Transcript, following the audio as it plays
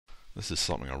This is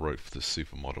something I wrote for the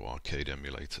supermodel arcade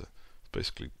emulator. It's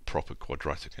basically proper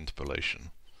quadratic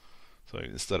interpolation. So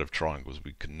instead of triangles,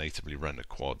 we can natively render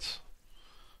quads.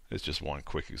 Here's just one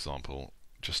quick example.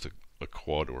 Just a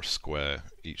quad or a square,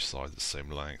 each side the same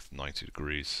length, 90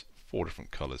 degrees, 4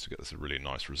 different colors to get this a really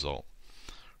nice result.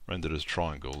 Rendered as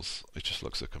triangles, it just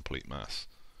looks a complete mess.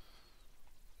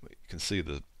 You can see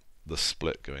the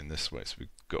split going this way. So we've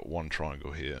got one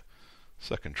triangle here,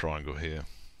 second triangle here.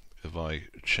 If I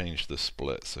change the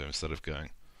split, so instead of going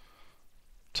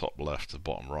top left to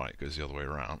bottom right, it goes the other way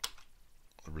around,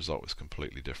 the result is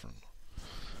completely different.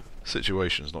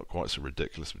 Situation is not quite so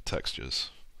ridiculous with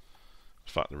textures.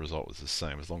 In fact, the result is the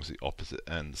same. As long as the opposite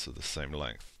ends are the same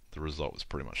length, the result is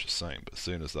pretty much the same. But as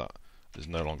soon as that is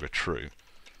no longer true,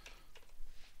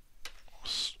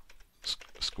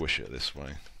 squish it this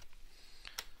way,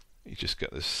 you just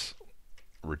get this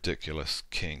ridiculous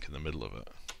kink in the middle of it.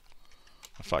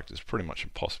 In fact, it's pretty much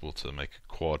impossible to make a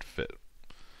quad fit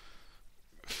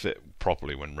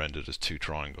properly when rendered as two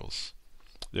triangles.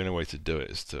 The only way to do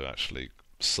it is to actually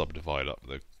subdivide up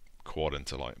the quad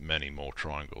into like many more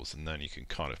triangles, and then you can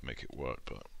kind of make it work,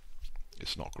 but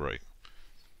it's not great.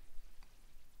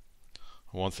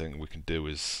 One thing we can do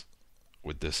is,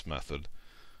 with this method,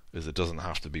 is it doesn't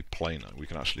have to be planar. We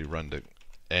can actually render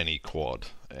any quad,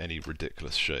 any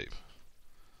ridiculous shape,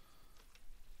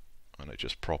 and it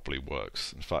just properly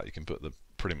works. In fact, you can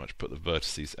pretty much put the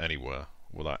vertices anywhere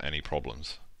without any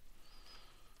problems.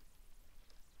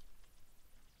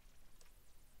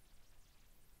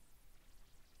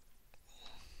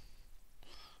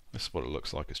 This is what it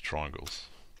looks like as triangles.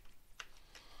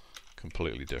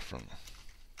 Completely different.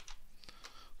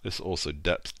 This also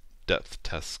depth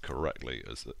tests correctly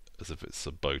as if it's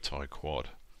a bow tie quad.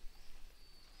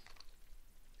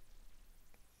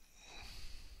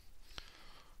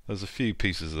 There's a few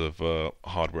pieces of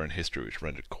hardware in history which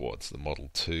rendered quads. The Model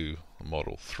 2, the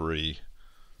Model 3.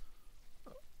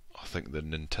 I think the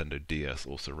Nintendo DS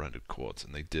also rendered quads,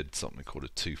 and they did something called a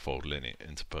two-fold linear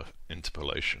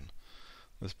interpolation.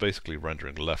 That's basically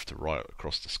rendering left to right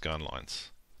across the scan lines.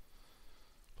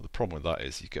 But the problem with that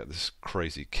is you get this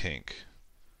crazy kink.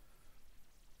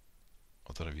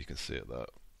 I don't know if you can see it there.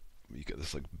 You get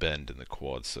this like bend in the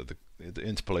quad, so the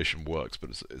interpolation works,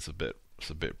 but it's a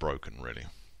bit broken really.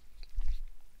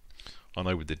 I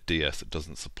know with the DS it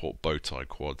doesn't support bow tie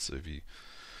quads, so if you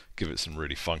give it some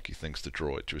really funky things to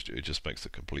draw, it just makes a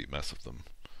complete mess of them.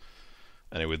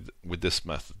 Anyway, with this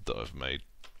method that I've made,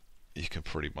 you can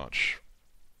pretty much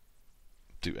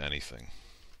do anything.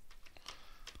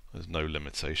 There's no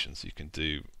limitations. You can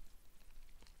do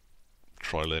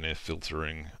trilinear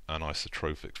filtering,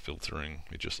 anisotropic filtering.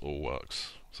 It just all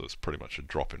works. So it's pretty much a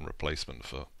drop-in replacement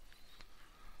for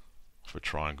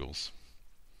triangles.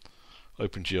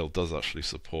 OpenGL does actually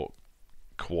support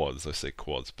quads. I say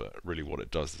quads, but really what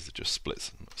it does is it just splits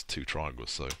them as two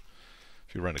triangles. So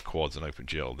if you render quads in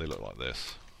OpenGL, they look like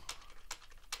this.